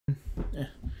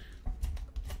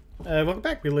welcome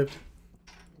back. We lived.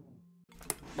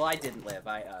 Well, I didn't live.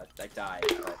 I died.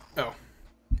 But Oh.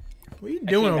 What are you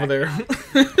doing over there?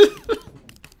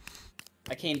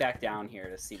 I came back down here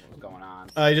to see what was going on.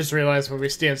 I just realized when we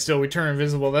stand still, we turn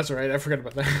invisible. That's right. I forgot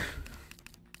about that.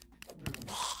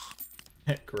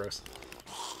 Gross.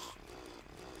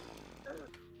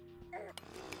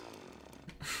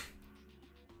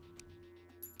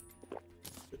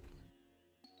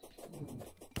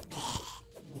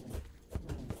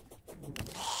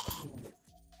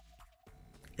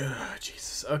 Oh,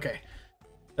 Jesus. Okay.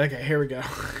 Okay, here we go.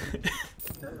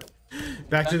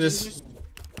 Back to this.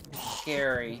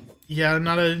 Scary. Yeah, I'm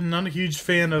not a huge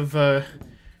fan of the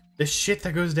shit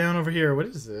that goes down over here. What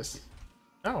is this?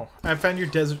 Oh, I found your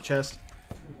desert chest.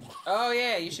 Oh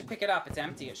yeah, you should pick it up. It's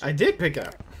empty. I did pick it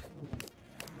up.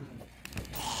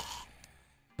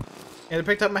 And I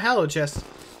picked up my hollow chest.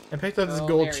 I picked up this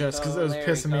gold Larry, chest because it was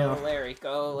pissing me off. Larry,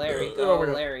 go Larry, go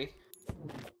Larry.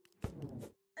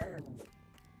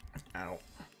 Ow.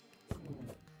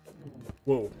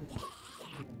 Whoa.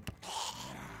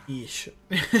 Yeesh.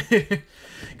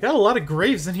 Got a lot of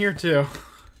graves in here too.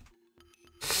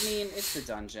 I mean, it's the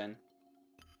dungeon.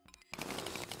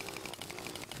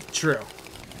 True.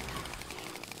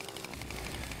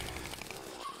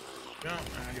 No, I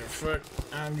don't give a fuck.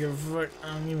 I don't give a fuck.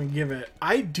 I don't even give it.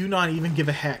 I do not even give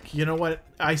a heck. You know what?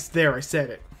 I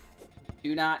said it.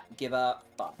 Do not give a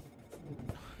fuck.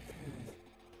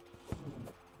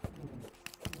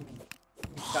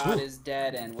 God is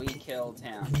dead and we killed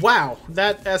him. Wow,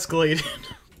 that escalated.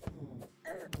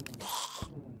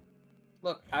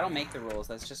 Look, I don't make the rules.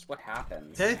 That's just what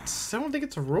happens. I don't think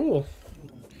it's a rule.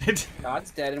 God's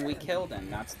dead and we killed him.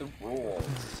 That's the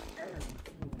rules.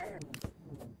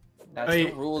 That's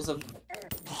the rules of...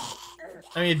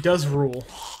 I mean, it does rule.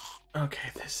 Okay,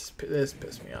 this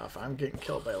pissed me off. I'm getting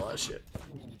killed by a lot of shit.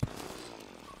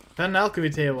 Found an alchemy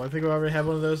table. I think we already have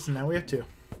one of those, and now we have two.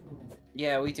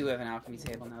 Yeah, we do have an alchemy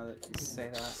table now that you say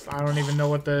that. I don't even know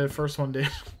what the first one did.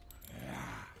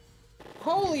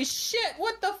 Holy shit!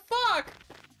 What the fuck?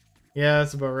 Yeah,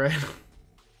 that's about right.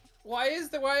 Why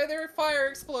are there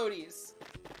fire explodies?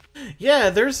 Yeah,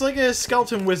 there's like a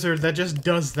skeleton wizard that just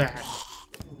does that.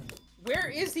 Where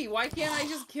is he? Why can't I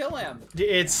just kill him?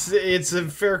 It's a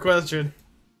fair question.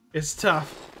 It's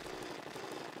tough.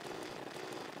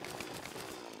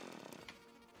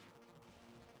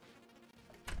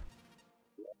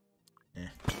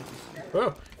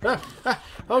 Oh,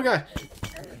 oh god.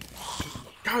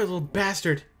 God, little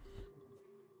bastard.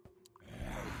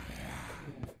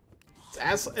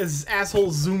 His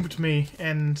asshole zoomed me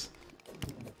and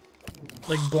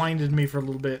like blinded me for a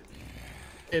little bit.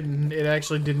 And it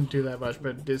actually didn't do that much,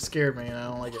 but it scared me and I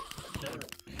don't like it.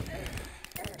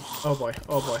 Oh boy,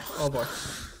 oh boy, oh boy.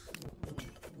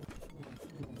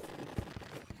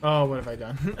 Oh, what have I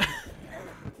done?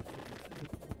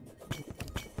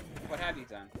 What have you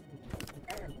done?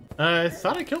 I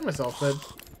thought I killed myself, but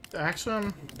actually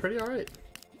I'm pretty alright.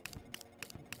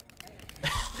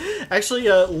 Actually,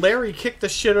 Larry kicked the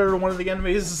shit out of one of the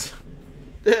enemies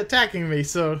attacking me,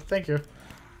 so thank you.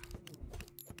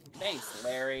 Thanks,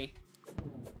 Larry.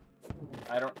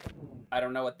 I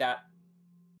don't know what that...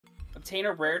 Obtain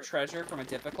a rare treasure from a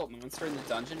difficult monster in the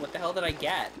dungeon? What the hell did I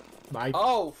get?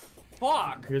 Oh,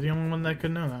 fuck! You're the only one that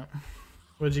could know that.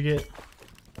 What'd you get?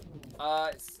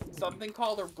 Something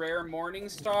called a rare morning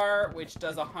star, which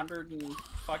does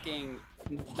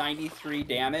 193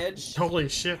 damage. Holy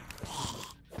shit.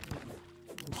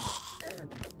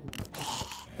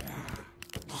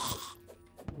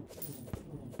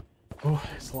 Oh,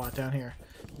 there's a lot down here.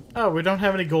 Oh, we don't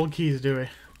have any gold keys, do we?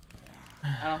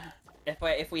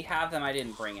 If we have them, I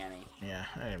didn't bring any. Yeah,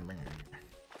 I didn't bring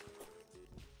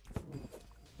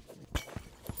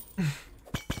any.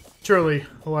 Surely,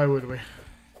 why would we?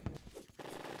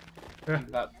 I'm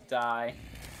about to die.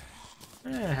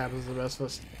 It happens to the best of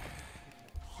us.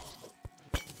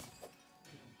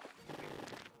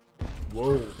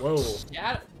 Whoa, whoa.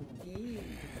 Shadow beam.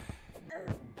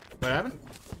 What happened?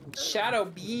 Shadow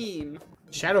beam.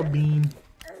 Shadow beam.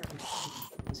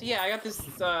 So yeah, I got this,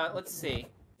 let's see.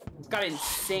 It's got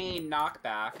insane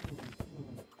knockback.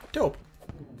 Dope.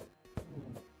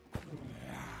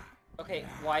 Okay,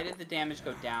 why did the damage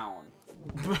go down?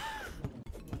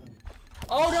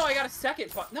 Oh no, I got a second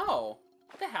no!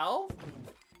 What the hell?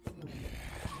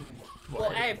 Well,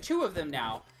 I have two of them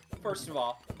now, first of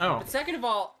all. Oh. But second of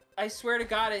all, I swear to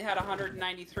God it had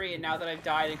 193, and now that I've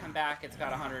died and come back, it's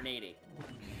got 180.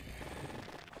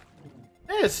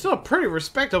 Hey, it's still a pretty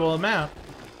respectable amount.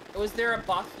 Was there a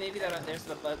buff? Maybe that I think there's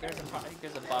a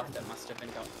buff that must have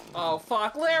been going. Oh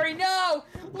fuck, Larry, no!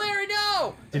 Larry,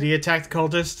 no! Did he attack the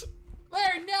cultist?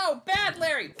 Larry, no!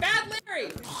 Larry! Bad Larry!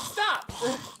 Stop!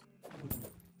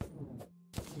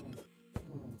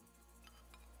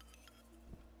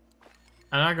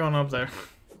 I'm not going up there.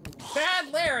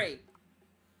 Bad Larry!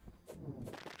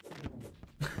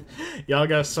 Y'all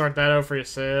gotta sort that out for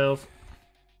yourself.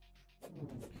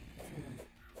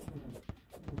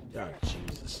 Oh,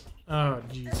 Jesus. Oh,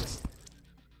 Jesus.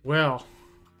 Well.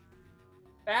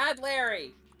 Bad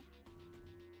Larry!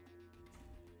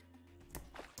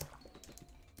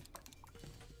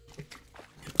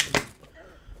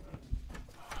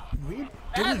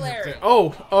 Bad Larry!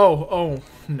 Oh,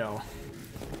 no.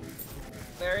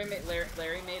 Larry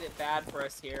made it bad for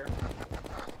us here.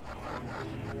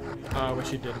 I wish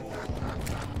he didn't.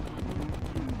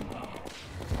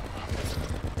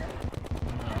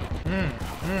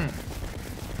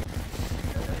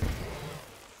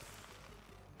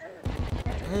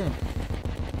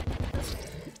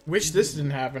 Wish this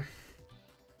didn't happen.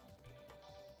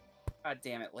 God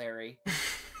damn it, Larry.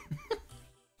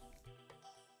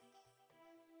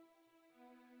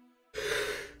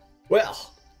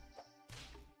 Well.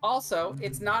 Also,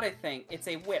 it's not a thing, it's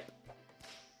a whip.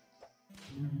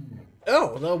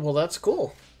 Oh, well, that's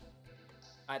cool.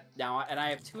 And I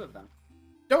have 2 of them.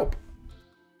 Dope.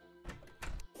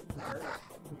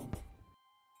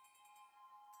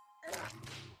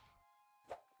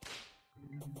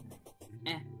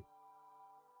 Eh.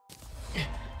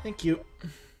 Thank you.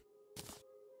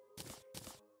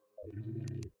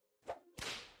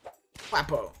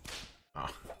 Flappo. Oh.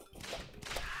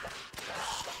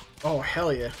 Oh,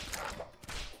 hell yeah.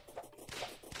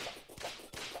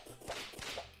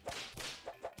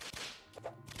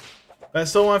 But I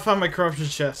still want to find my corruption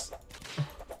chest.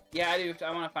 Yeah, I do. I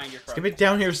want to find your corruption. It's gonna be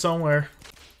down here somewhere.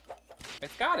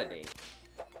 It's gotta be.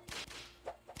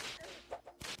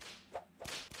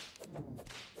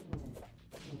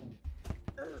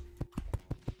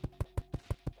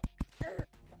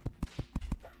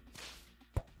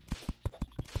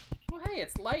 Well, hey,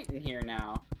 it's light in here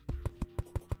now.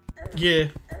 Yeah.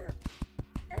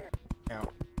 Ow.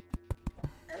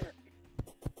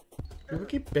 People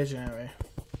keep bitching at me.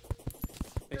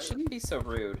 They shouldn't be so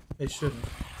rude. They shouldn't.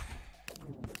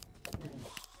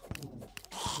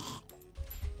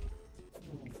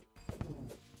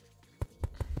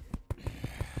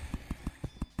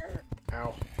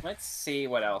 Ow. Let's see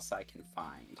what else I can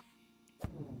find.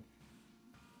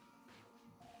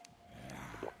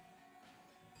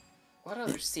 What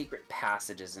other secret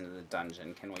passages into the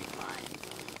dungeon can we find?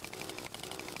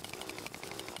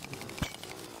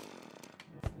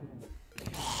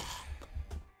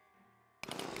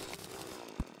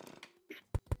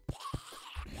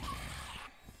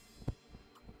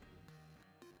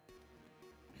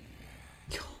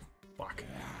 Fuck.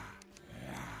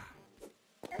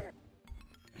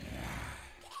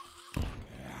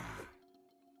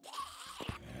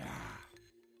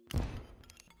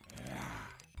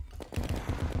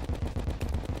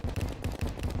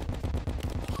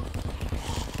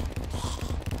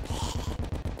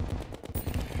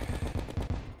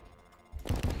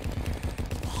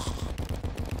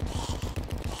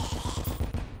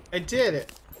 I did it.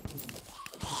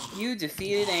 You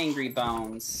defeated Angry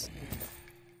Bones.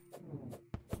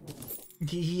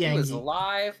 He was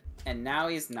alive, and now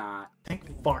he's not.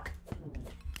 Thank fuck.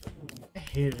 I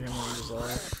hated him when he was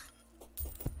alive.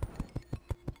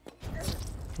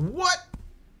 What?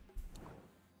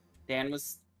 Dan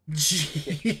was...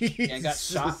 Jeez. Dan got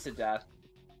shot to death.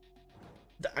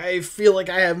 I feel like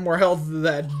I have more health than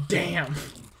that. Damn.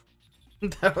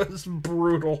 That was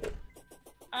brutal.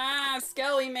 Ah,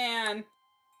 Skelly Man!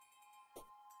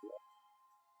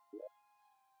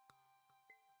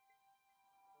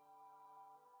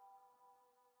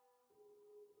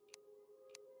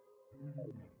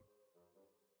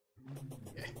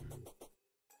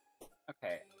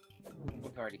 Okay,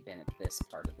 we've already been at this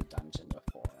part of the dungeon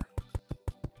before.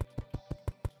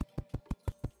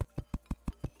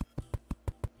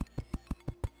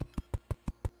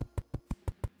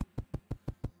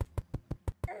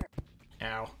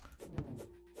 Ow.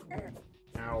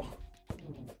 Ow.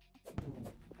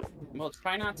 Well,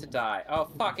 try not to die. Oh,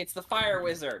 fuck, it's the fire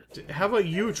wizard! How about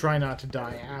you try not to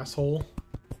die, asshole?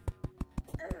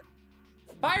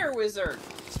 Fire wizard!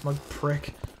 Smug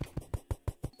prick.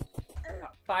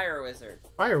 Fire wizard.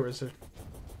 Fire wizard.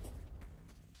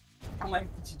 I'm like,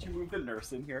 did you move the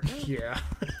nurse in here? Yeah.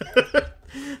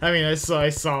 I mean, I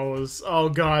saw was, oh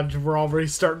god, we're already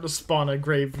starting to spawn a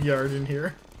graveyard in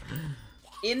here.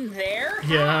 In there?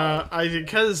 Yeah,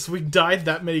 because we died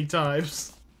that many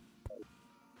times.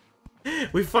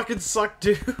 We fucking suck,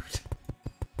 dude.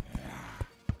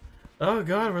 Oh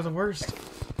god, we're the worst.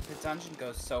 The dungeon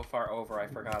goes so far over, I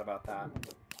forgot about that.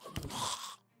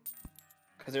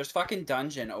 Because there's fucking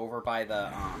dungeon over by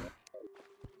the,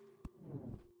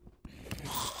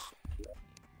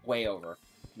 way over,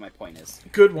 my point is.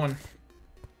 Good one.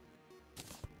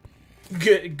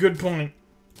 Good point.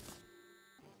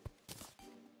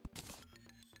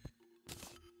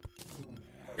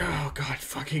 Oh god,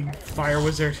 fucking fire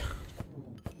wizard.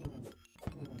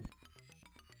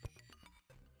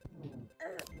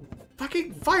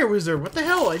 Fucking fire wizard, what the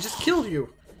hell? I just killed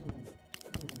you.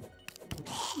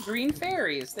 Green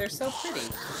fairies, they're so pretty.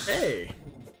 Hey.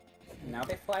 Now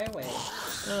they fly away.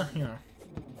 You know.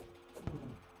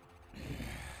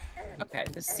 Okay,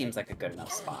 this seems like a good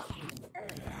enough spot.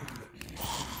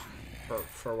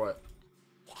 For what?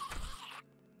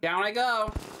 Down I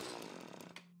go.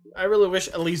 I really wish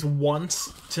at least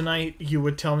once tonight you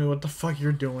would tell me what the fuck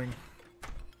you're doing.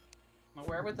 Well,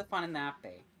 where would the fun in that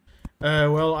be?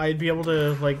 Well, I'd be able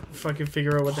to, like, fucking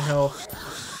figure out what the hell.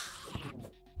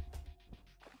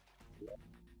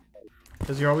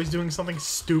 Because you're always doing something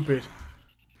stupid.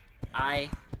 I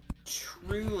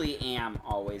truly am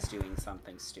always doing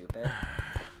something stupid.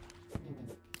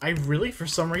 I really, for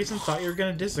some reason, thought you were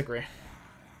gonna disagree.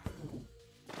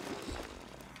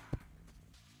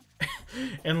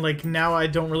 And, like, now I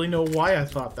don't really know why I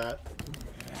thought that.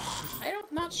 I'm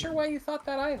not sure why you thought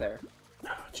that either.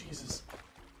 Oh, Jesus.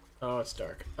 Oh, it's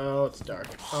dark. Oh, it's dark.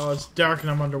 Oh, it's dark and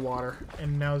I'm underwater.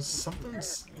 And now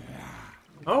something's...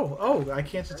 Oh, I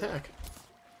can't attack.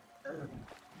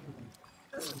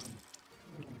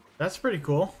 That's pretty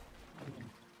cool.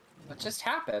 What just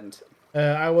happened?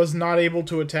 I was not able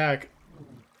to attack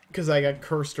because I got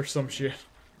cursed or some shit.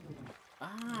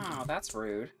 Oh, that's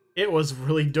rude. It was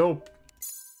really dope.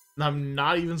 I'm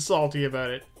not even salty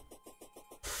about it.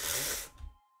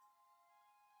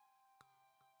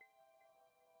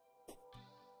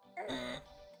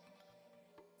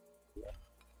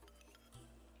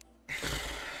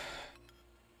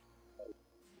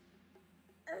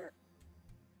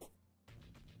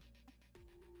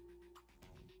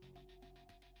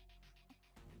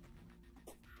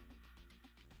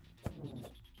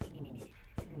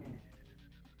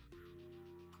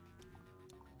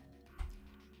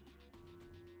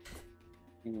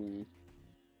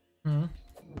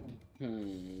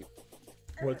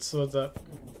 What's up?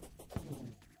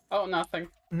 Oh, nothing.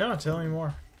 No, tell me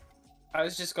more. I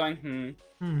was just going,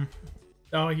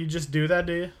 Oh, you just do that,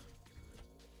 do you?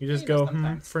 You just go,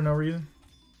 for no reason?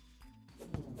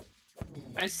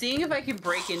 I'm seeing if I can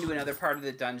break into another part of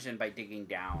the dungeon by digging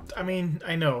down. I mean,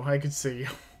 I know, I could see.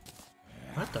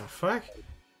 What the fuck?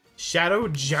 Shadow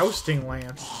Jousting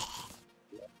Lance.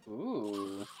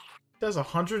 Ooh. Does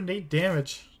 108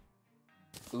 damage.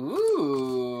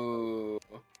 Ooh.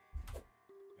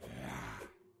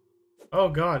 Oh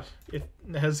god, it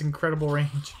has incredible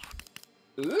range.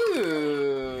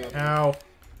 Ooh. Ow.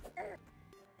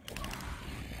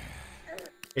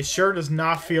 It sure does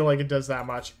not feel like it does that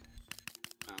much.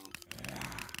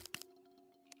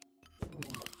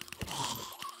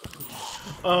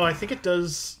 Oh, I think it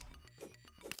does...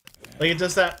 Like, it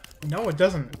does that... No, it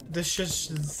doesn't. This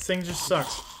thing just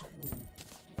sucks.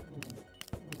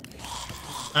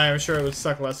 I'm sure it would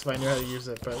suck less if I knew how to use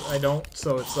it, but I don't,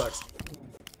 so it sucks.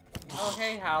 Oh,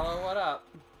 hey, Hallow, what up?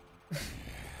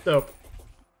 Dope.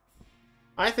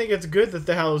 I think it's good that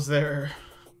the Hallow's there.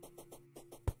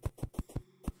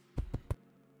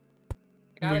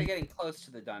 Gotta getting close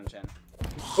to the dungeon.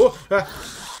 Oh!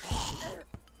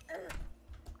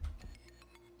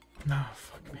 No,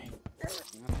 fuck me.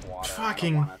 Water.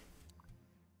 Fucking...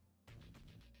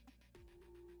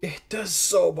 It does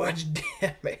so much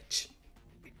damage.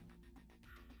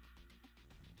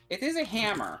 It is a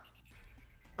hammer.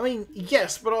 I mean,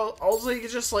 yes, but also you can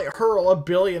just, like, hurl a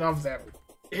billion of them.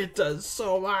 It does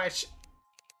so much.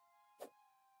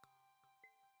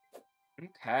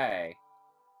 Okay.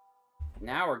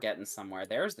 Now we're getting somewhere.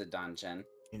 There's the dungeon.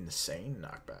 Insane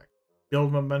knockback.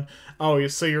 Build momentum. Oh,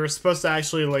 so you're supposed to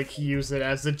actually, like, use it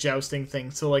as the jousting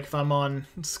thing. So, like, if I'm on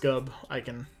Scub, I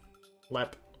can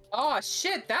lep. Oh,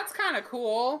 shit, that's kind of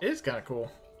cool. It is kind of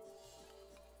cool.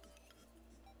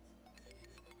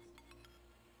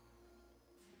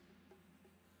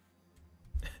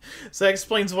 So that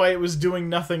explains why it was doing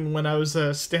nothing when I was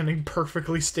standing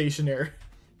perfectly stationary.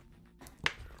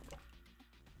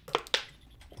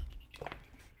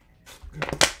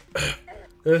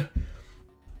 Alright,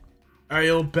 you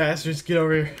little bastards, get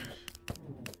over here.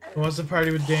 Who wants to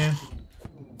party with Dan?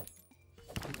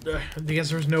 I guess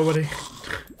there's nobody.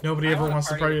 Nobody ever wants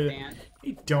to party with Dan.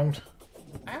 You don't.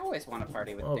 I always want to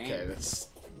party with Dan. Okay, that's...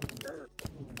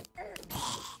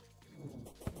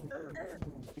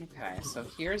 Okay, so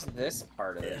here's this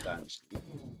part of the dungeon.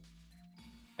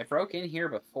 I broke in here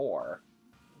before.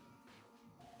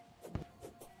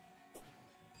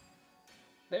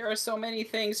 There are so many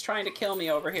things trying to kill me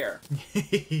over here.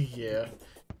 Yeah.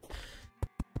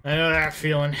 I know that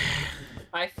feeling.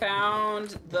 I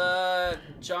found the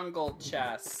jungle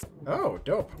chest. Oh,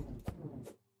 dope.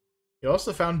 You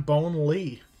also found Bone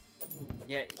Lee.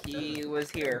 Yeah, he was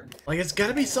here. Like, it's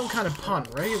gotta be some kind of pun,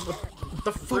 right? What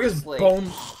the fuck Bruce is Lee. Bone...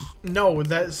 No,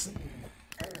 that is...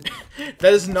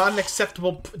 that is not an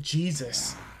acceptable...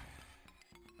 Jesus.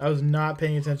 I was not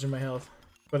paying attention to my health.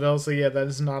 But also, yeah, that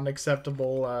is not an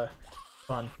acceptable,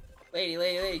 pun.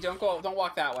 Lady, don't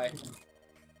walk that way.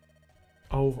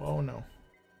 Oh no.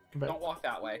 Don't walk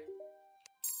that way.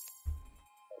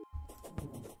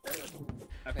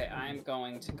 Okay, I'm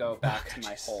going to go back to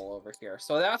my hole over here.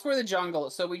 So that's where the jungle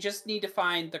is. So we just need to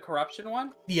find the corruption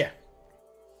one? Yeah.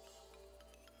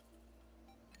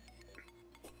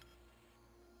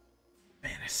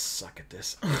 Man, I suck at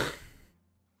this.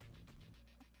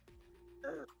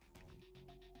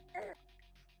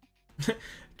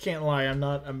 Can't lie, I'm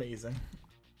not amazing.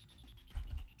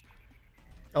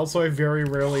 Also, I very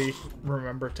rarely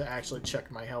remember to actually check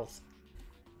my health.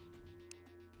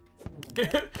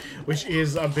 Which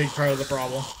is a big part of the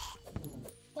problem.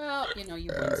 Well, you know,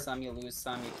 you win some, you lose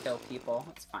some, you kill people.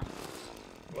 It's fine.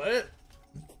 What?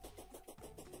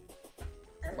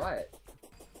 What?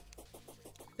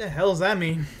 The hell does that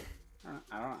mean?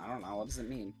 I don't know. What does it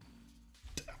mean?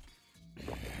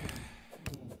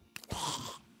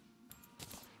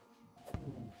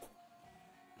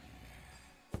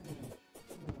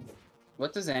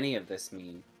 What does any of this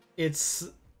mean? It's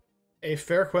a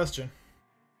fair question.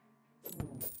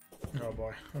 Oh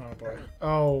boy. Oh boy.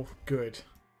 Oh, good.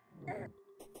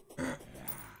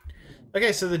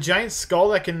 Okay, so the giant skull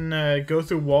that can go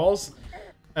through walls,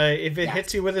 if it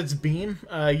hits you with its beam,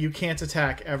 you can't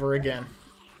attack ever again.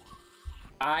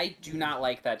 I do not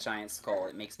like that giant skull.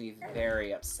 It makes me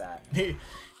very upset.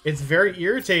 It's very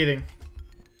irritating.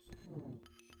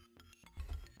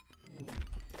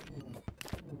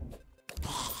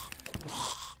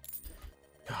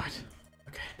 God.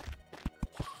 Okay.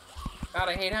 God,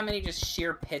 I hate how many just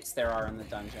sheer pits there are in the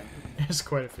dungeon. There's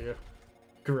quite a few.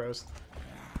 Gross.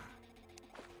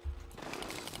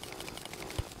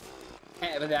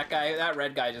 Yeah, but that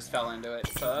red guy just fell into it,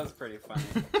 so that was pretty funny.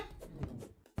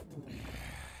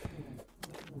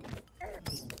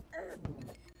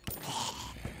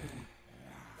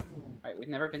 Alright, we've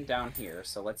never been down here,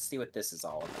 so let's see what this is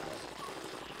all about.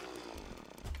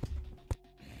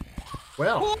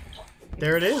 Well,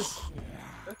 there it is.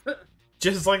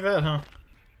 Just like that, huh?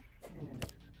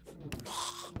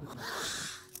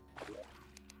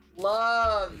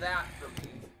 Love that for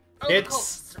me. Oh, the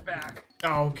cultists are back.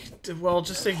 Oh, well,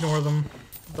 just ignore them.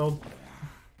 They'll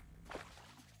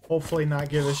hopefully not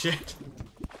give a shit.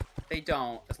 They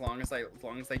don't, as long as they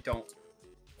don't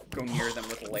go near them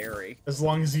with Larry. As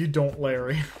long as you don't,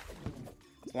 Larry.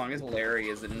 As long as Larry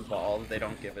isn't involved, they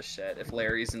don't give a shit. If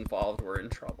Larry's involved, we're in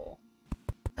trouble.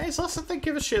 It's less that they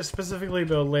give a shit specifically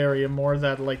about Larry, and more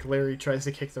that, like, Larry tries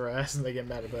to kick their ass and they get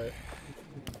mad about it.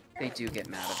 They do get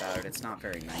mad about it. It's not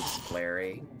very nice of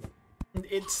Larry.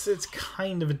 It's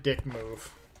kind of a dick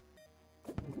move.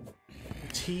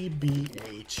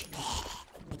 TBH.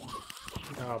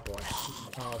 Oh boy.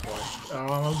 Oh boy.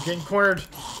 Oh, I'm getting cornered.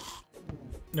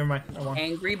 Never mind. I won.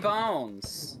 Angry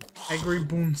Bones. Angry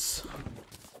Boons.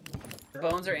 The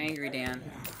bones are angry, Dan.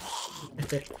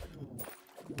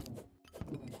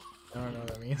 I don't know what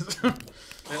that means.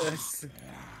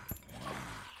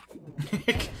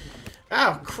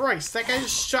 Oh, Christ. That guy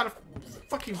just shot a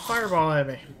fucking fireball at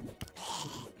me.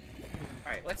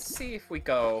 Alright, let's see if we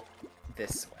go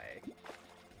this way.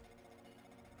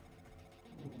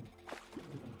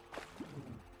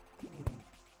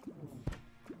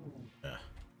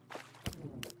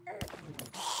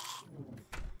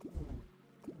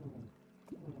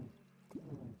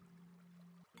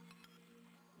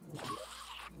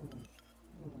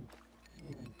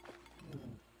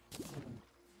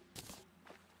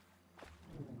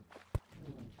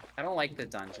 I don't like the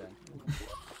dungeon.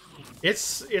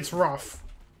 It's rough.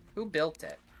 Who built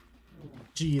it?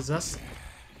 Jesus.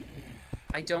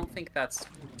 I don't think that's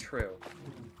true.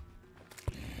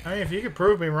 I mean, if you could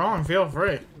prove me wrong, feel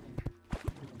free.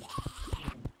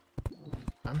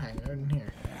 I'm hanging out in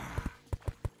here.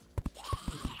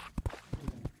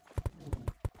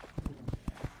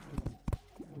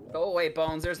 Go away,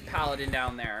 Bones. There's Paladin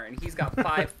down there, and he's got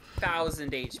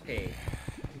 5,000 HP.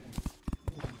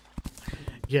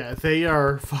 Yeah, they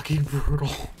are fucking brutal.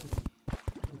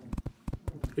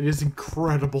 It is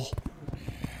incredible.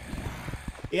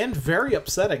 And very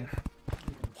upsetting.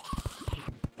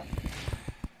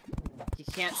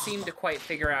 can't seem to quite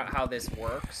figure out how this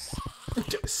works.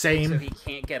 Same. So he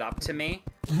can't get up to me.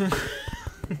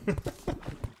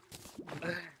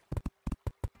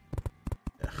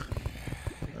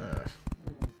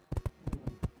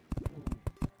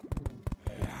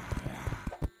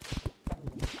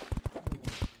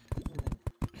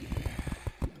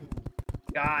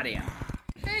 Got him.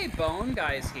 Hey, Bone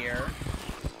Guy's here.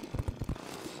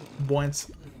 Once.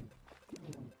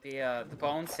 The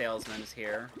Bone Salesman is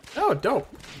here. Oh, dope.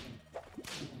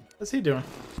 What's he doing?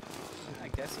 I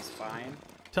guess he's fine.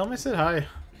 Tell him I said hi.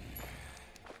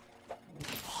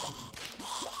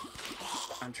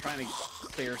 I'm trying to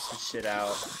clear some shit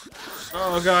out.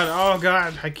 Oh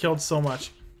god, I killed so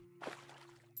much.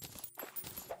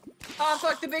 Oh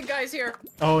fuck, the big guy's here!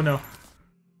 Oh no.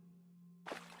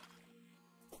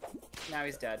 Now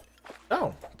he's dead.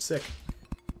 Oh, sick.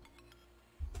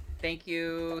 Thank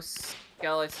you,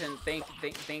 skeleton. Thank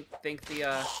the,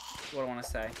 what do I want to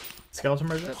say? Skeleton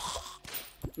merchant?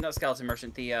 No, skeleton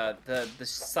merchant. The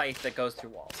scythe that goes through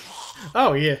walls.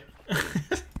 Oh, yeah.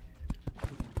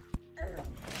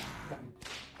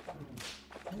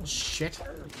 Oh, shit.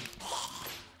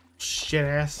 Shit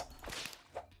ass.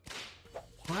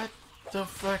 What the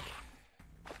fuck?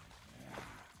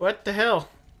 What the hell?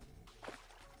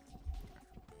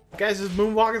 Guys, just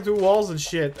moonwalking through walls and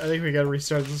shit. I think we gotta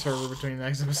restart the server between the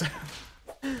next episode.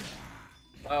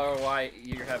 Oh, why?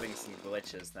 You're having some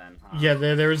glitches then, huh? Yeah,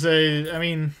 there's a... I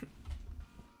mean...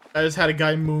 I just had a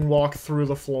guy moonwalk through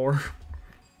the floor.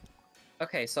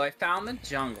 Okay, so I found the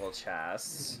jungle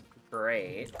chest.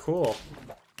 Great. Cool.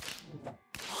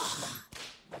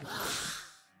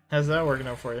 How's that working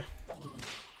out for you?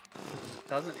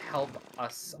 Doesn't help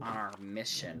us on our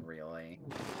mission, really.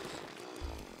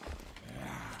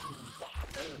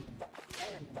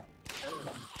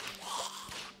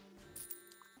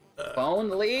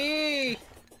 Bone Lee!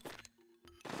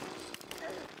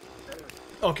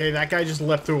 Okay, that guy just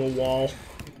leapt through a wall.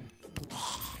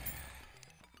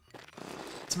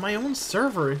 It's my own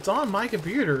server. It's on my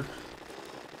computer.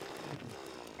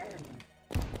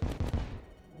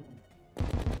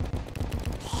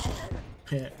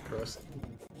 Yeah, gross.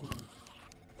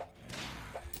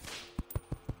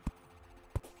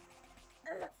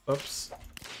 Oops.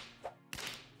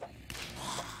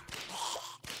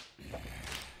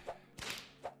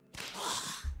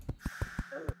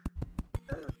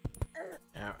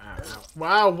 Ow, ow, ow.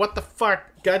 Wow, what the fuck?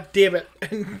 God damn it.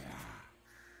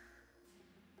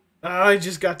 I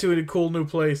just got to a cool new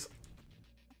place.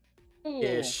 Ooh.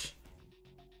 Ish.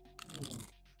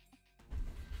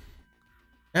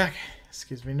 Okay,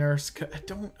 excuse me, nurse.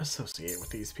 Don't associate with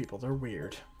these people. They're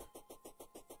weird.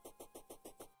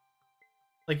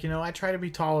 Like, you know, I try to be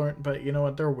tolerant, but you know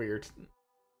what? They're weird.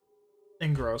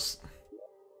 And gross.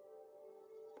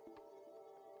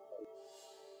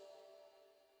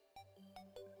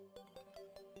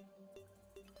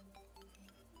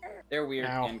 They're weird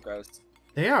Ow. and gross.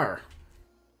 They are.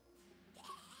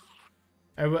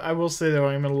 I will say, though,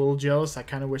 I'm a little jealous. I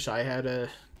kind of wish I had a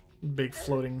big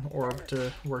floating orb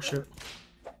to worship.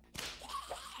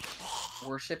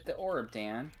 Worship the orb,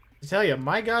 Dan. I tell you,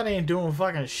 my god ain't doing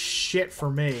fucking shit for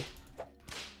me.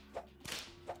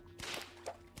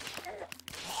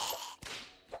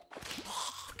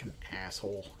 Fucking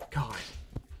asshole. God.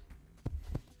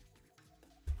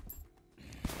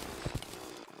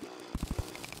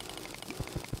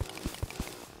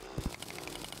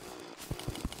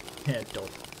 Yeah, dope.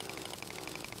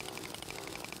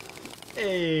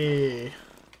 Hey.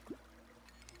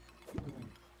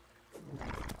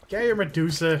 Get your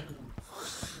Medusa.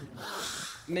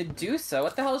 Medusa?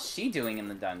 What the hell is she doing in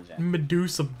the dungeon?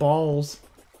 Medusa balls.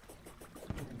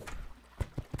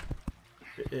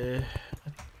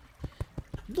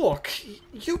 Look,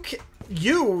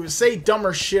 you say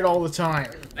dumber shit all the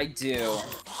time. I do.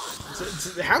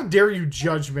 How dare you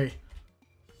judge me?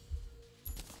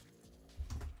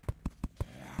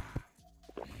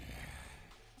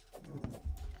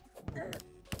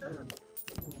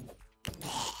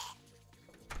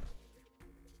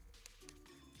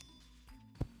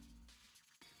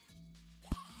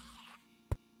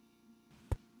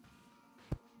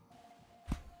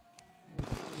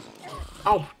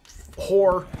 Oh,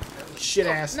 whore. Shit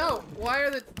ass. No, why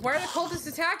are the cultists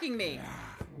attacking me?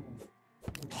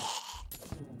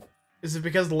 Is it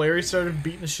because Larry started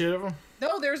beating the shit out of him?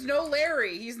 No, there's no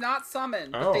Larry. He's not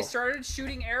summoned. But Oh. they started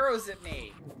shooting arrows at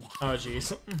me. Oh,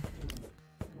 jeez.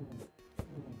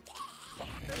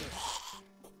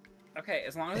 Okay,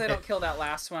 as long as I don't kill that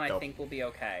last one, I Nope. think we'll be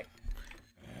okay.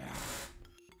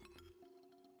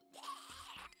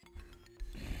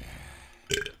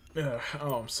 Oh,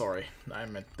 I'm sorry. I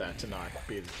meant that to not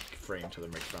be framed to the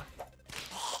microphone.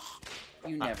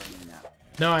 You never mean that.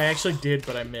 No, I actually did,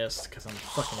 but I missed because I'm a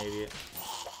fucking idiot.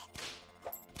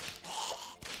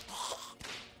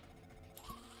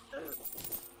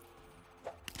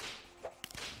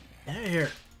 Get out of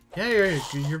here. Get out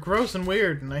of here. You're gross and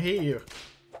weird, and I hate you.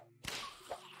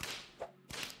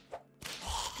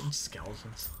 Fucking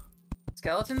skeletons.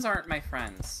 Skeletons aren't my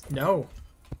friends. No.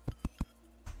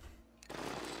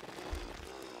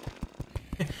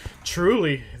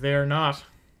 Truly, they are not.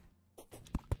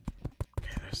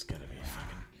 Okay, there's gotta be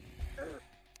fucking...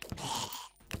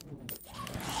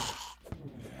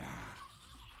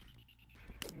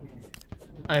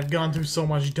 I've gone through so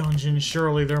much dungeon,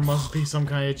 surely there must be some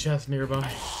kind of chest nearby.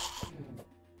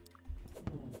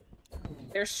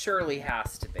 There surely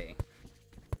has to be.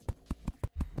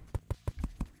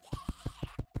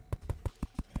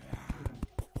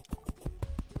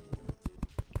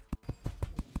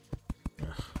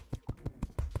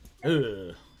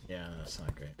 Ugh. Yeah, that's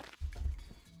not great.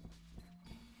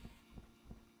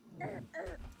 I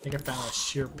think I found a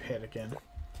sheer pit again.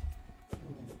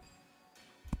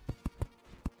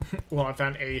 Well, I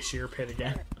found a sheer pit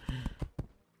again.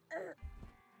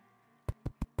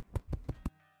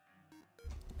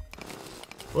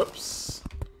 Whoops.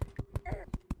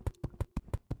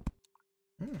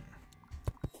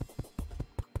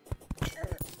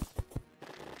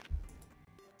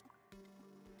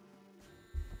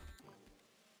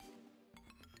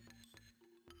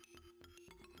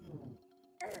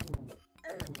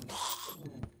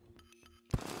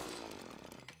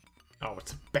 Oh,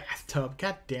 it's a bathtub.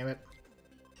 God damn it.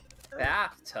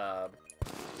 Bathtub.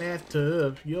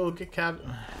 Bathtub. You'll get caught.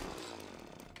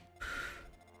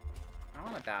 I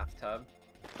want a bathtub.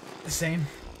 The same.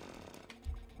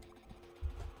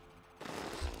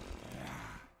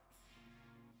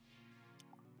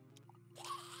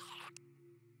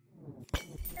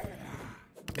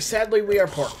 Sadly, we are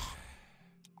poor.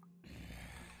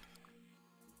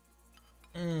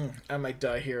 I might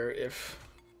die here if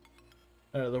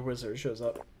the wizard shows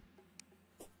up.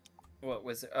 What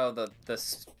was it? Oh, the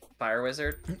fire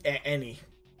wizard? Any.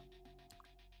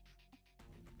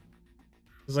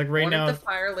 It's like right what now. If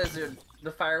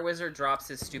the fire wizard drops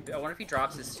his stupid. I wonder if he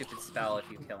drops his stupid spell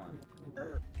if you kill him.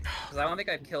 Because I don't think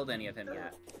I've killed any of him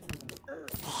yet.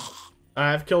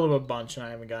 I've killed him a bunch and I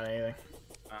haven't got anything.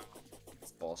 Oh,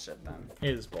 it's bullshit then.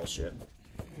 It is bullshit.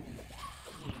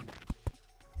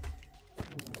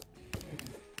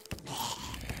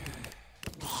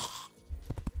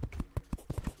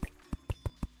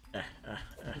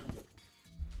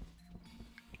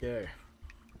 Go.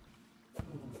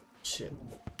 Shit.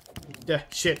 Yeah,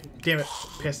 shit. Damn it.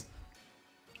 Piss.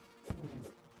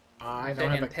 I don't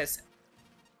have a... piss.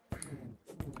 I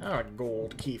don't have a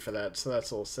gold key for that, so that's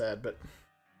a little sad, but...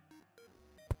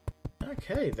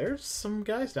 Okay, there's some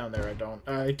guys down there I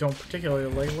don't particularly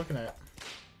like looking at.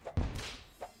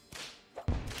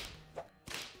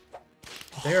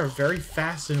 They are very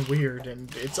fast and weird,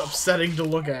 and it's upsetting to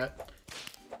look at.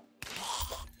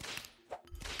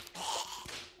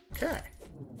 Okay.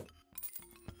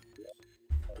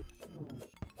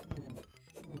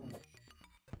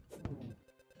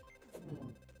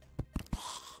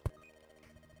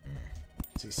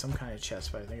 See, some kind of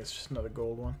chest, but I think it's just another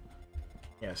gold one.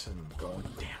 Yeah, it's another gold.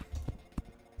 Damn.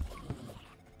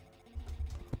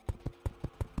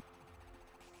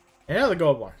 Another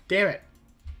gold one. Damn it.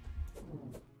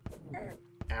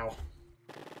 Ow.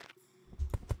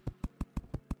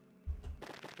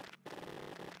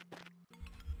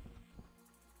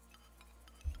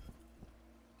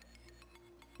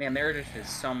 Man, there just is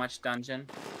so much dungeon.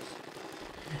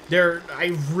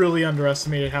 I really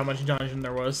underestimated how much dungeon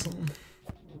there was.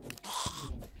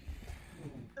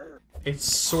 It's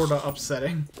sorta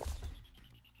upsetting.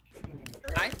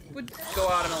 I would go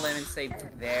out on a limb and say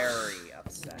very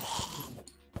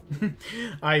upsetting.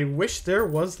 I wish there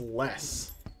was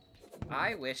less.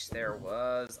 I wish there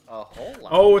was a whole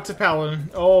lot. Oh, it's a paladin.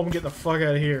 Oh, I'm getting the fuck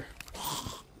out of here.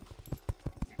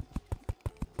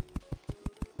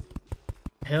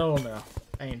 Hell no.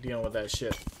 I ain't dealing with that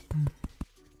shit.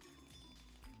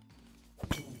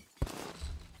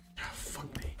 Oh,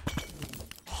 fuck me.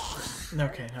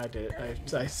 Okay, I did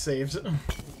it. I saved it.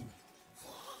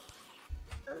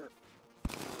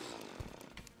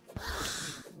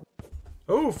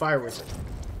 Oh, fire wizard.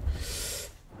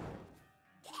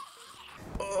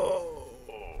 Oh.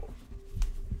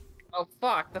 Oh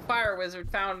fuck, the fire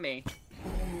wizard found me.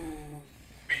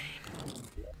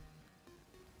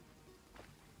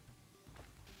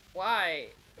 Why?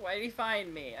 Why did he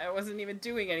find me? I wasn't even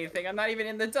doing anything. I'm not even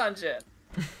in the dungeon.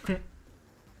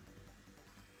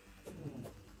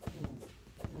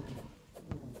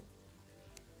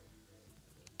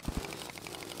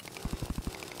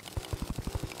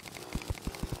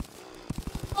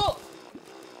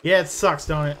 Yeah, it sucks,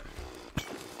 don't it?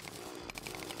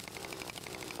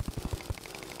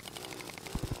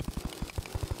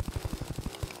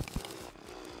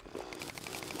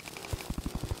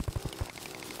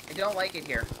 I don't like it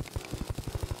here.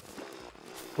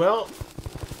 Well,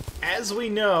 as we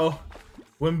know,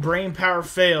 when brain power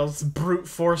fails, brute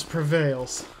force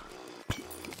prevails.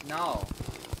 No.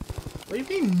 What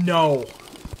do you mean, no?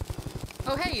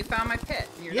 Oh, hey, you found my pit.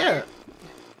 Yeah.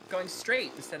 Going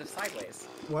straight instead of sideways.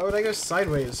 Why would I go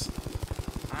sideways?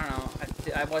 I don't know.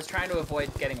 I was trying to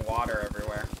avoid getting water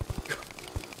everywhere.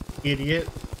 Idiot.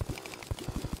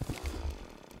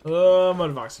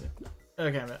 Mode of oxygen.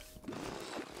 Okay, I'm at.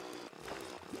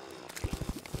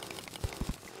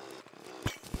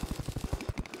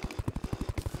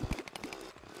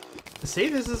 See,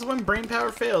 this is when brain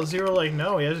power fails. You were like,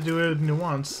 no, you have to do it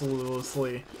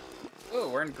nuancelously. Ooh,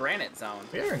 we're in granite zone.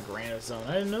 We are in granite zone.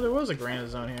 I didn't know there was a granite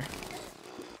zone here.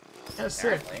 That's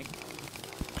sick. I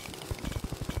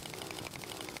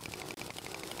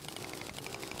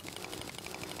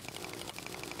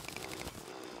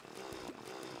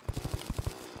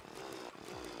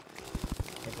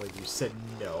can't believe you said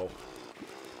no.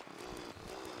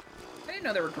 I didn't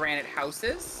know there were granite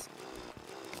houses.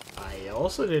 I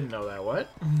also didn't know that. What?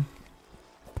 I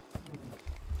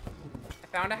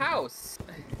found a house.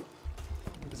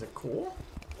 Is it cool?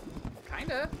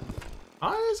 Kinda.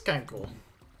 Oh, it's kind of cool.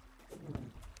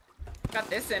 Got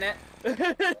this in it.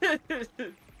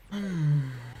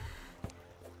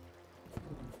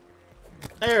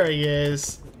 There he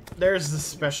is. There's the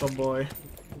special boy.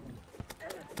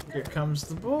 Here comes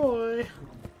the boy.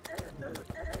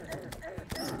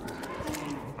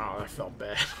 Oh, that felt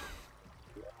bad.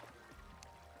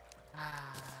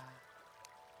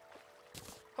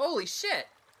 Holy shit!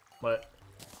 What?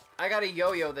 I got a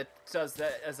yo-yo that does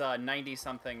that as a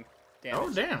 90-something damage.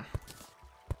 Oh, damn.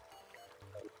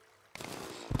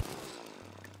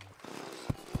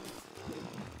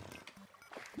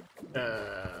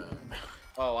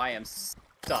 Oh, I am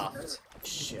stuffed.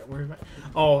 Shit, where am I?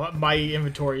 Oh, my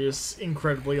inventory is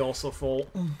incredibly also full.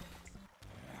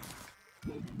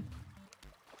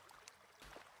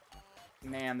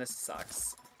 Man, this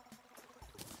sucks.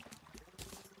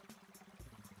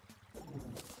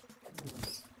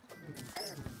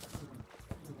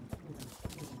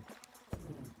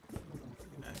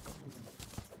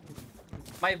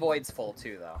 My void's full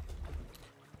too,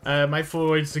 though. My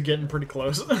voids are getting pretty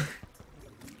close.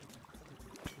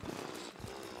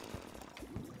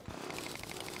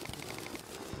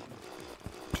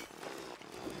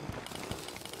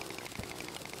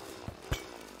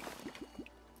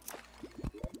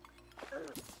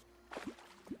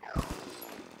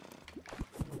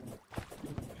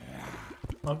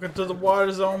 Welcome to the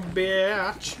water zone,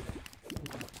 bitch.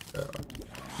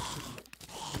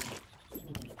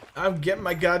 I'm getting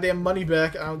my goddamn money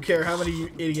back. I don't care how many you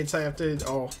idiots I have to...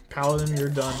 Oh, Paladin, you're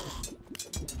done.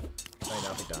 Might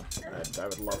not be done. I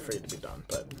would love for you to be done,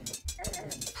 but...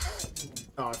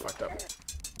 Oh, I fucked up.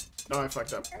 Oh, I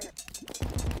fucked up.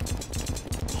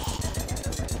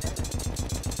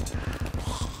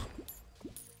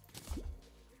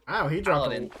 Wow, he dropped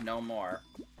Paladin, no more.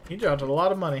 He dropped a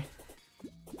lot of money.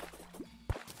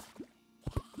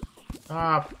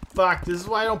 Ah, fuck. This is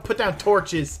why I don't put down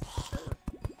torches.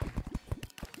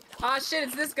 Ah, shit,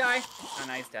 it's this guy. Oh,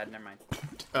 no, he's dead. Never mind.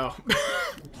 Oh.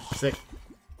 Sick.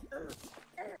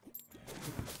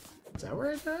 Is that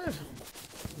where I died?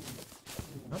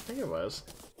 I don't think it was.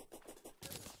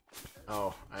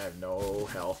 Oh, I have no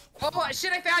health. Oh,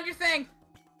 shit, I found your thing.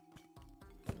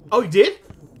 Oh, you did?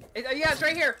 Yeah, it's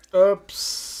right here.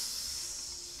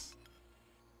 Oops.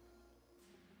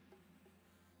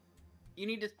 You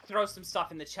need to throw some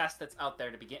stuff in the chest that's out there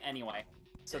to begin anyway,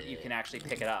 so that you can actually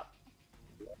pick it up.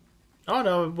 Oh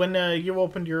no, when you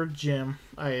opened your gym,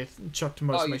 I chucked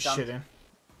most of my shit in.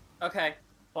 Okay.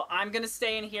 Well, I'm gonna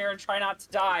stay in here and try not to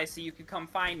die so you can come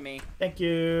find me. Thank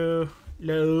you.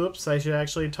 Oops, I should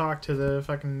actually talk to the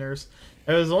fucking nurse.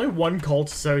 There's only one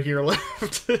cultist out here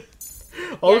left.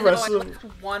 All the rest of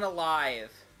them... one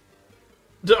alive.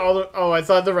 Oh, I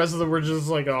thought the rest of them were just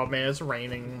like, oh man, it's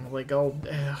raining. Like, I'll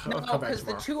come back No, because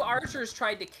the tomorrow. 2 archers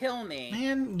tried to kill me.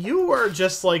 Man, you are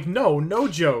just like, no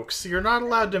jokes. You're not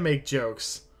allowed to make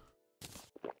jokes.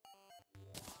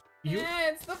 Yeah,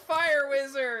 it's the fire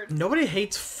wizard. Nobody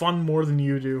hates fun more than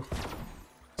you do.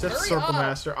 Except Hurry Circle up.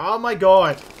 Master. Oh my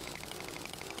god.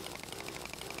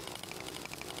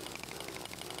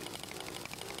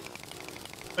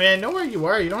 I mean, I know where you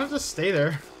are. You don't have to stay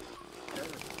there.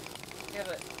 Yeah,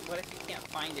 but what if you can't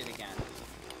find it again?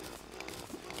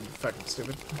 You fucking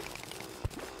stupid.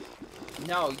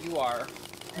 No, you are.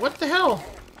 What the hell?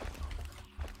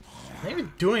 I didn't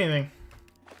even do anything.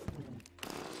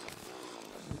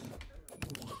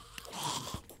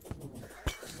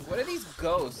 What are these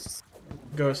ghosts?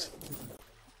 Ghost.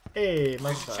 Hey,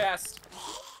 my spot. Chest.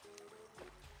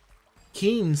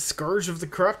 Keen, Scourge of the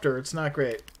Corruptor. It's not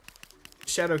great.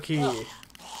 Shadow Key. Oh.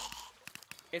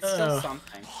 It's still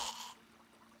something.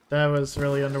 That was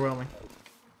really underwhelming.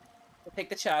 We'll take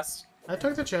the chest. I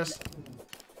took the chest.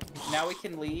 Now we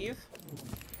can leave?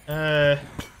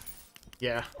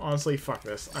 Yeah, honestly, fuck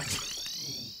this.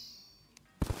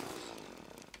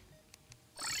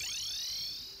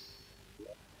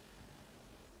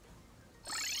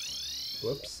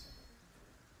 Whoops.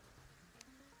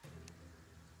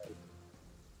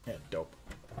 Yeah, dope.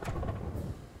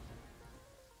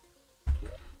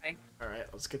 Okay. Alright,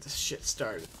 let's get this shit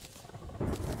started.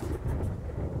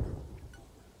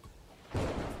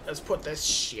 Let's put this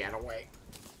shit away.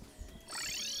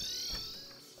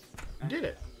 Did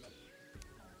it.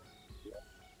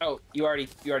 Oh, you already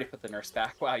put the nurse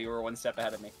back. Wow, you were one step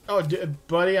ahead of me. Oh,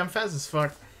 buddy, I'm fast as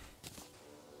fuck.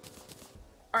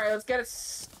 Alright, let's get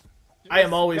it. I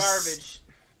am always garbage.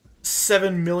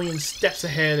 7 million steps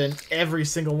ahead, and every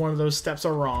single one of those steps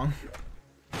are wrong.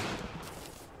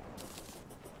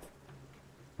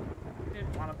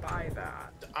 Didn't want to buy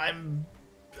that. I don't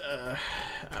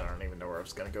even know where I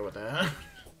was gonna go with that.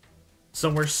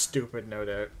 Somewhere stupid, no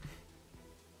doubt.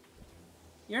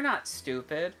 You're not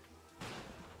stupid.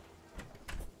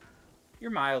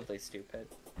 You're mildly stupid.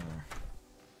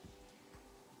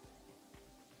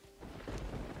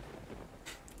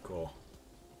 Cool.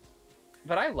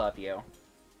 But I love you.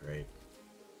 Great.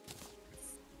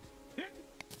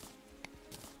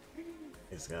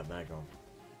 He's got that going.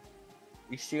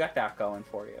 You got that going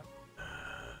for you.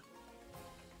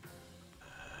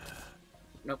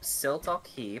 Nope, silt I'll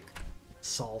keep.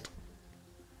 Salt.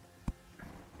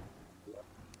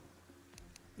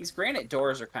 These granite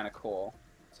doors are kind of cool,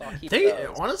 so I'll keep They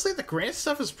those. honestly, the granite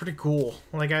stuff is pretty cool.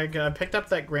 Like I picked up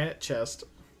that granite chest.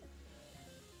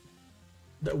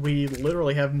 That we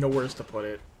literally have nowhere to put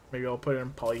it. Maybe I'll put it in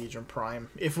Polyhedron Prime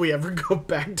if we ever go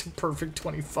back to Perfect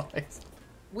 25.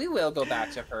 We will go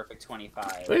back to Perfect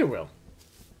 25. We will.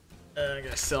 I'm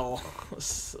gonna sell.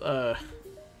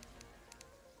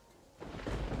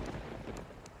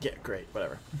 Yeah, great.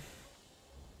 Whatever.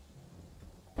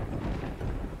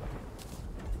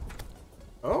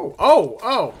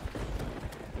 Oh!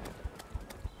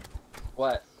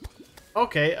 What?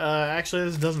 Okay, actually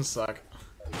this doesn't suck.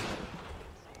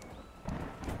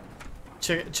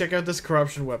 Check out this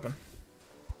corruption weapon.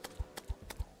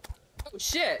 Oh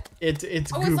shit! It's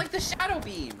Oh, goop. it's like the shadow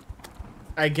beam.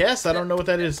 I guess I don't know what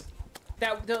that is.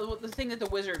 That the thing that the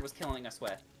wizard was killing us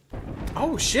with.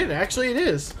 Oh shit! Actually, it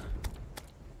is.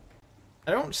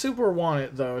 I don't super want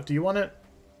it though. Do you want it?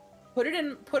 Put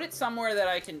it somewhere that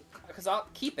I can, because I'll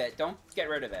keep it. Don't get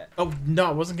rid of it. Oh no,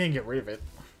 I wasn't gonna get rid of it.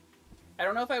 I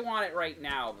don't know if I want it right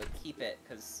now, but keep it,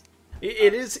 because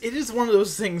It is one of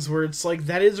those things where it's like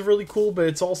that is really cool, but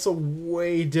it's also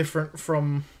way different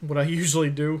from what I usually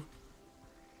do.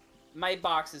 my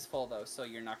box is full though, so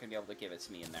you're not gonna be able to give it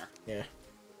to me in there. Yeah.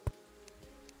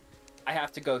 I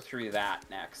have to go through that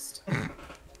next.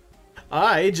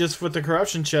 I just put the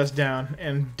corruption chest down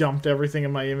and dumped everything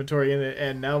in my inventory in it,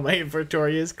 and now my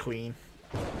inventory is clean.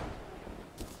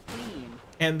 Clean.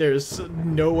 And there's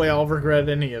no way I'll regret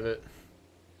any of it.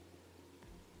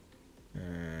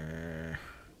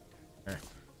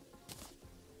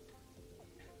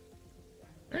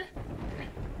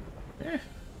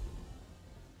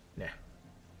 Yeah.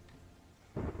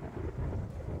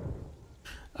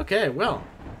 Okay, well.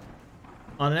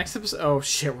 On the next episode... Oh,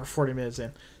 shit, we're 40 minutes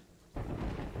in.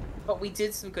 But we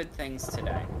did some good things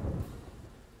today.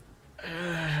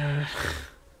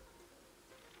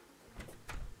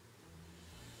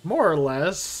 More or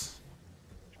less.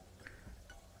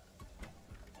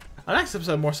 On the next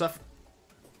episode, more stuff.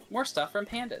 More stuff from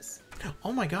pandas.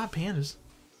 Oh my god, pandas.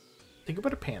 Think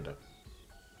about a panda.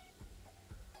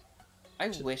 I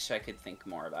wish I could think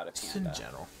more about a Just in panda.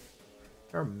 general.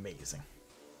 They're amazing.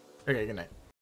 Okay, good night.